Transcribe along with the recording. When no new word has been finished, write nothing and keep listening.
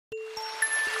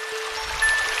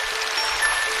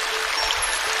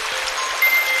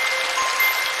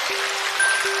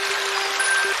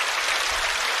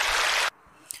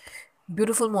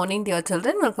Beautiful morning, dear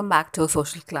children. Welcome back to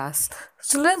social class.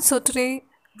 Children, so today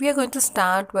we are going to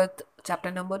start with chapter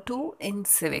number 2 in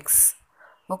civics.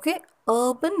 Okay,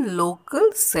 urban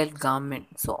local self government.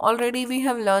 So, already we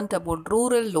have learned about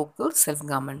rural local self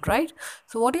government, right?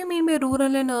 So, what do you mean by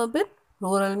rural and urban?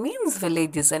 Rural means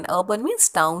villages, and urban means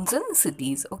towns and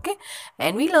cities. Okay,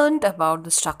 and we learned about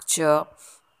the structure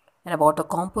and about the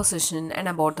composition and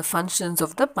about the functions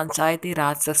of the Panchayati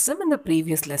Raj system in the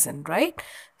previous lesson, right?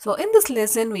 So, in this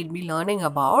lesson, we'll be learning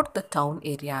about the town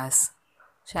areas.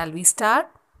 Shall we start?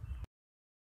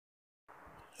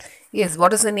 Yes,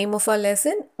 what is the name of our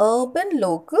lesson? Urban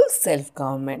local self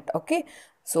government. Okay,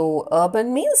 so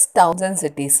urban means towns and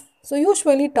cities. So,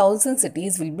 usually, towns and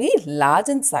cities will be large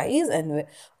in size and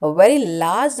a very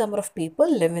large number of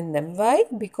people live in them. Why?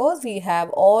 Because we have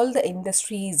all the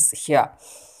industries here,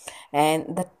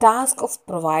 and the task of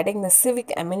providing the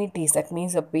civic amenities, that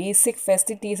means the basic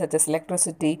facilities such as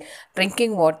electricity,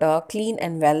 drinking water, clean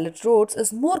and well-lit roads,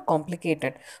 is more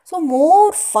complicated. So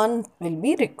more funds will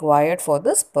be required for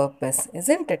this purpose,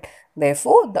 isn't it?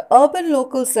 Therefore, the urban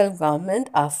local self-government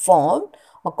are formed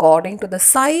according to the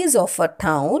size of a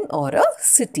town or a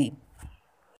city.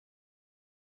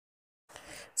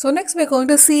 So next we're going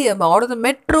to see about the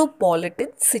metropolitan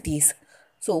cities.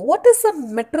 So what is a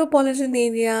metropolitan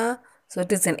area? So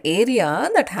it is an area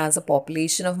that has a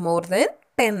population of more than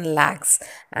 10 lakhs,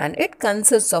 and it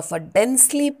consists of a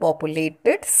densely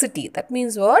populated city. That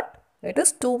means what? It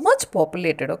is too much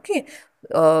populated, okay?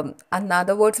 In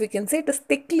other words, we can say it is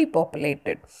thickly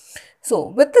populated. So,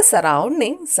 with the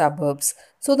surrounding suburbs.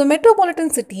 So, the metropolitan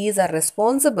cities are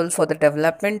responsible for the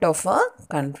development of a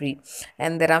country.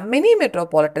 And there are many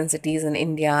metropolitan cities in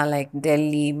India like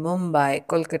Delhi, Mumbai,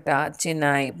 Kolkata,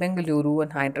 Chennai, Bengaluru,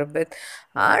 and Hyderabad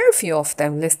are a few of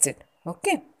them listed.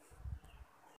 Okay.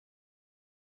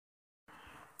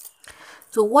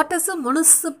 So, what is a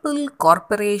municipal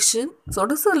corporation? So,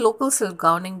 it is a local self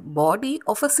governing body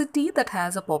of a city that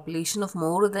has a population of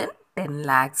more than 10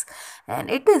 lakhs, and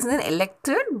it is an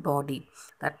elected body.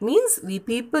 That means we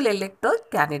people elect the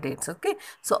candidates. Okay,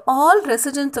 so all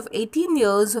residents of 18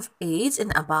 years of age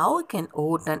and above can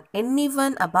vote, and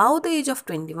anyone above the age of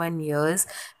 21 years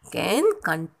can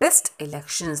contest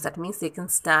elections. That means they can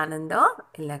stand in the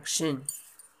election.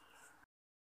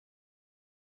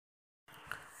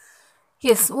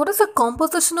 Yes, what is the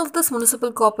composition of this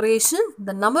municipal corporation?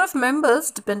 The number of members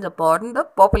depends upon the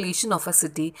population of a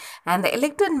city, and the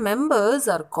elected members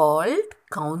are called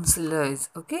councillors.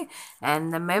 Okay,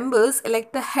 and the members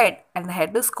elect a head, and the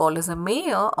head is called as a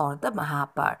mayor or the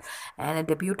Mahapad, and a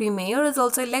deputy mayor is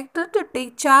also elected to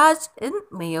take charge in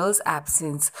mayor's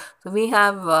absence. So we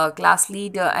have class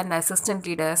leader and assistant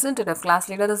leader, isn't it? If class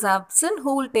leader is absent,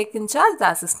 who will take in charge? The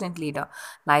assistant leader.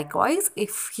 Likewise,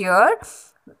 if here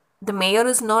the mayor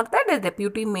is not there, the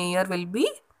deputy mayor will be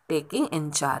taking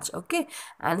in charge. Okay,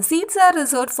 and seats are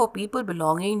reserved for people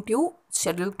belonging to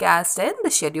scheduled caste and the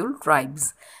scheduled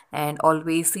tribes, and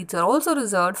always seats are also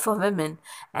reserved for women.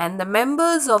 And the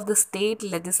members of the state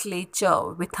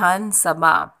legislature, Vidhan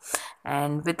Sabha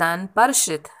and Vidhan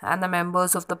Parishad, and the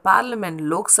members of the parliament,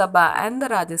 Lok Sabha and the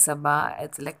Rajya Sabha,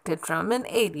 is elected from an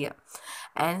area.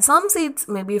 And some seats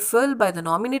may be filled by the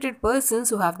nominated persons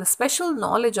who have the special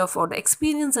knowledge of or the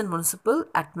experience in municipal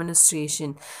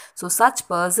administration. So such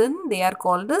person, they are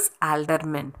called as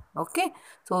aldermen. Okay,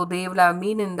 so they will have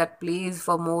been in that place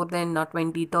for more than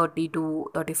 20, 30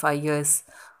 to 35 years.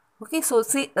 Okay, so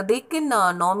see, they can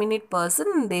nominate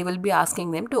person, they will be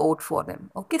asking them to vote for them.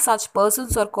 Okay, such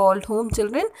persons are called whom,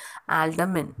 children?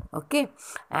 Aldermen. Okay,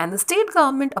 and the state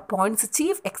government appoints a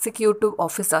chief executive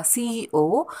officer,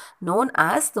 CEO, known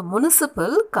as the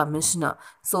municipal commissioner.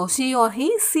 So she or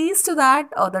he sees to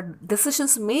that the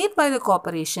decisions made by the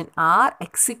corporation are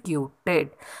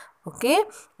executed. Okay,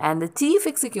 and the chief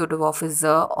executive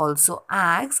officer also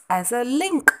acts as a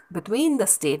link between the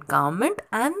state government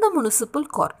and the municipal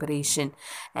corporation,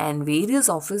 and various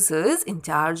officers in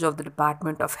charge of the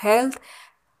Department of Health,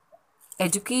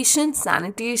 Education,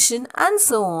 Sanitation, and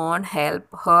so on help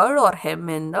her or him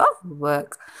in the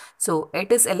work. So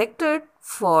it is elected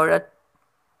for a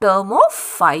term of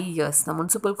 5 years. The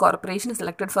municipal corporation is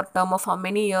elected for a term of how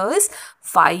many years?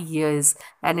 5 years.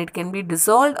 And it can be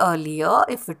dissolved earlier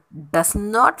if it does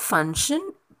not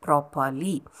function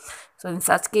properly. So in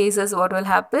such cases, what will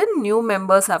happen? New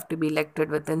members have to be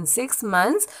elected within 6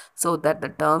 months so that the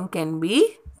term can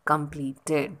be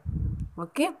completed.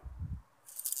 Okay.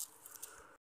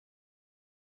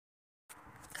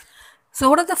 So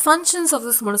what are the functions of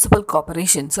this municipal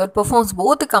corporation? So it performs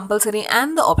both the compulsory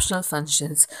and the optional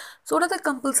functions. So what are the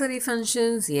compulsory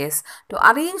functions? Yes, to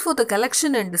arrange for the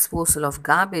collection and disposal of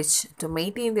garbage, to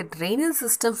maintain the drainage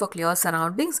system for clear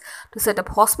surroundings, to set up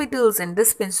hospitals and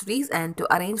dispensaries, and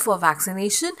to arrange for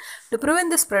vaccination to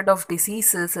prevent the spread of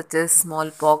diseases such as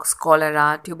smallpox,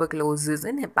 cholera, tuberculosis,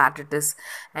 and hepatitis,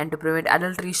 and to prevent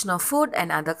adulteration of food and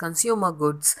other consumer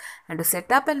goods, and to set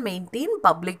up and maintain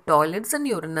public toilets and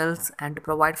urinals, and to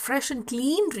provide fresh and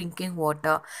clean drinking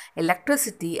water,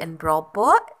 electricity, and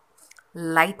proper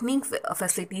lightning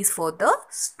facilities for the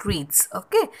streets.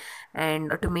 Okay,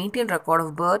 and to maintain record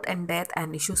of birth and death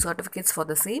and issue certificates for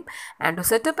the same, and to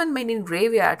set up and maintain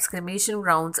graveyards, cremation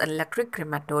grounds, and electric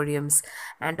crematoriums,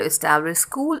 and to establish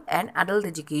school and adult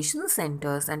education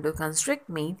centers, and to construct,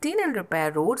 maintain, and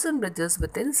repair roads and bridges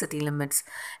within city limits.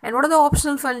 And what are the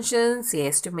optional functions?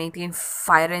 Yes, to maintain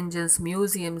fire engines,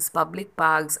 museums, public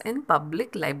parks, and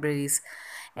public libraries,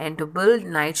 and to build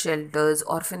night shelters,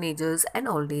 orphanages, and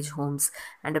old age homes,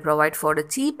 and to provide for a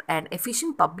cheap and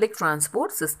efficient public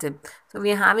transport system. So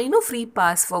we are having no free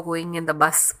pass for going in the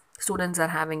bus. Students are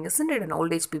having, isn't it? And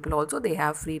old age people also, they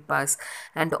have free pass.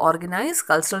 And to organize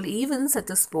cultural events such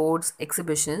as sports,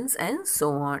 exhibitions, and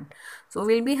so on. So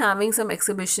we'll be having some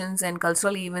exhibitions and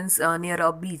cultural events near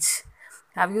a beach.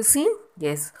 Have you seen?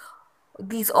 Yes.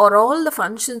 These are all the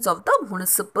functions of the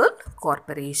municipal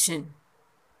corporation.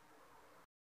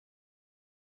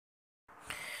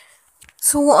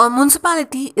 So, a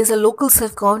municipality is a local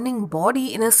self-governing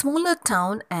body in a smaller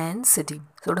town and city.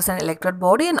 So, it is an elected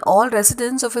body, and all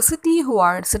residents of a city who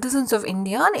are citizens of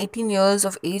India and 18 years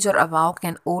of age or above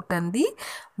can vote in the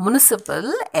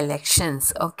municipal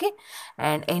elections. Okay,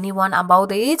 and anyone above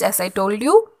the age, as I told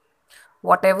you,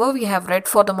 whatever we have read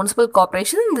for the municipal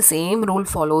corporation, the same rule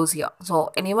follows here.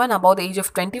 So anyone above the age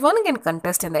of 21 can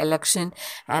contest in the election,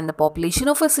 and the population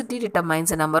of a city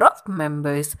determines the number of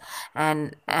members,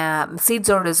 and seats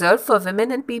are reserved for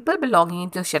women and people belonging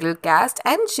to scheduled caste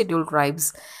and scheduled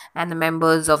tribes. And the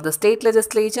members of the state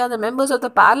legislature, the members of the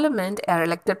parliament are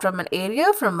elected from an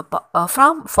area from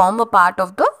form a part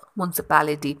of the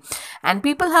municipality, and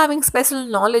people having special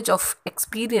knowledge of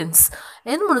experience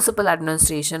in municipal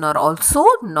administration are also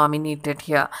nominated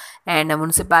here. And a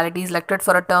municipality is elected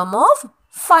for a term of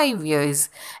 5 years,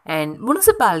 and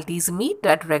municipalities meet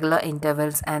at regular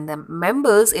intervals, and the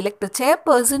members elect a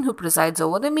chairperson who presides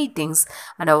over the meetings,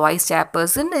 and a vice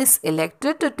chairperson is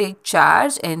elected to take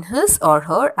charge in his or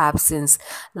her absence.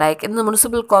 Like in the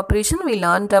municipal corporation, we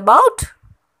learned about,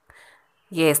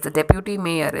 yes, the deputy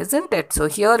mayor, isn't it? So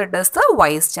here it is the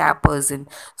vice chairperson.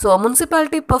 So a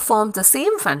municipality performs the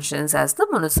same functions as the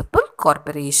municipal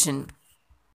corporation.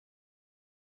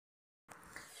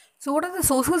 So what are the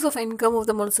sources of income of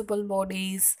the municipal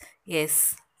bodies?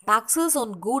 Yes, taxes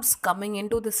on goods coming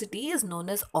into the city is known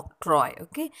as octroi.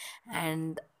 Okay,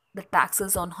 and the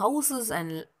taxes on houses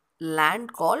and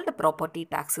land called property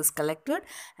taxes collected,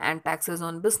 and taxes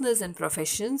on business and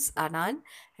professions are done,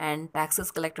 and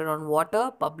taxes collected on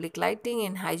water, public lighting,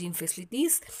 and hygiene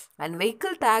facilities, and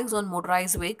vehicle tax on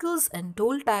motorized vehicles, and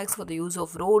toll tax for the use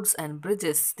of roads and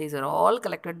bridges. These are all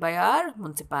collected by our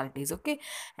municipalities. Okay,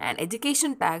 and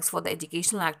education tax for the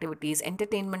educational activities,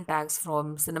 entertainment tax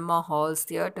from cinema halls,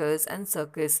 theaters, and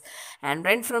circus, and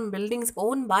rent from buildings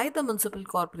owned by the municipal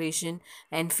corporation,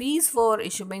 and fees for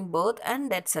issuing birth and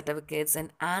death certificates,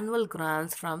 and annual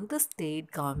grants from the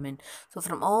state government. So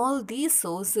from all these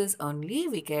sources only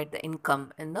we get the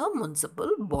income in the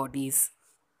municipal bodies.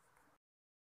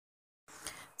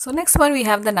 So next one we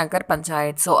have the Nagar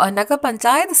Panchayat. So a Nagar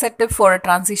Panchayat is set up for a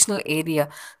transitional area,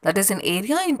 that is an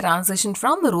area in transition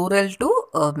from rural to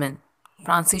urban.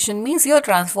 Transition means you are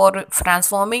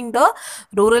transforming the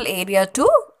rural area to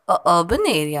a urban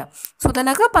area. So the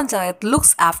Nagar Panchayat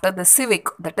looks after the civic,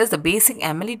 that is the basic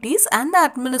amenities, and the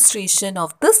administration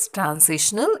of this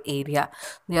transitional area.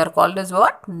 They are called as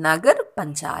what? Nagar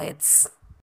Panchayats.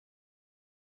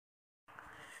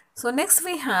 So next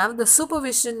we have the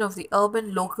supervision of the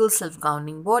urban local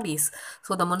self-governing bodies.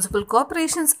 So the municipal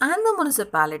corporations and the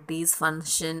municipalities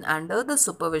function under the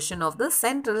supervision of the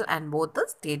central and both the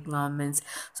state governments.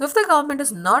 So if the government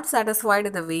is not satisfied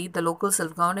with the way the local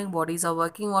self-governing bodies are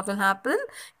working, what will happen?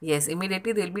 Yes,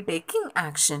 immediately they will be taking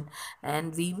action,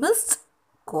 and we must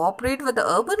cooperate with the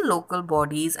urban local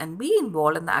bodies and be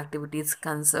involved in the activities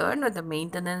concerned with the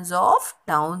maintenance of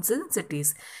towns and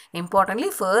cities. Importantly,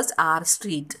 first our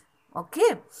street.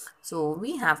 Okay, so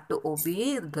we have to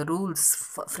obey the rules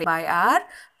framed by our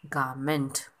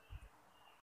government.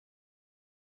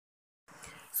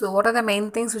 So what are the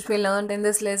main things which we learned in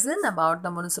this lesson about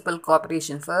the municipal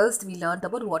corporation? First, we learned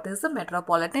about what is the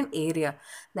metropolitan area.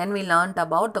 Then we learned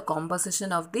about the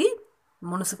composition of the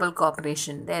municipal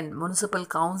corporation, then municipal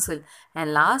council,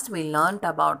 and last we learnt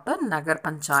about the Nagar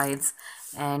Panchayats.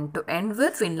 And to end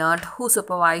with, we learnt who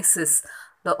supervises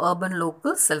the urban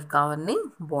local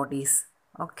self-governing bodies.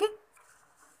 Okay.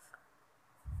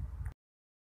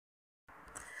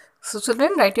 So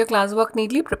children, write your classwork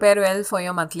neatly, prepare well for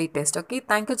your monthly test. Okay.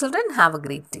 Thank you children. Have a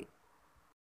great day.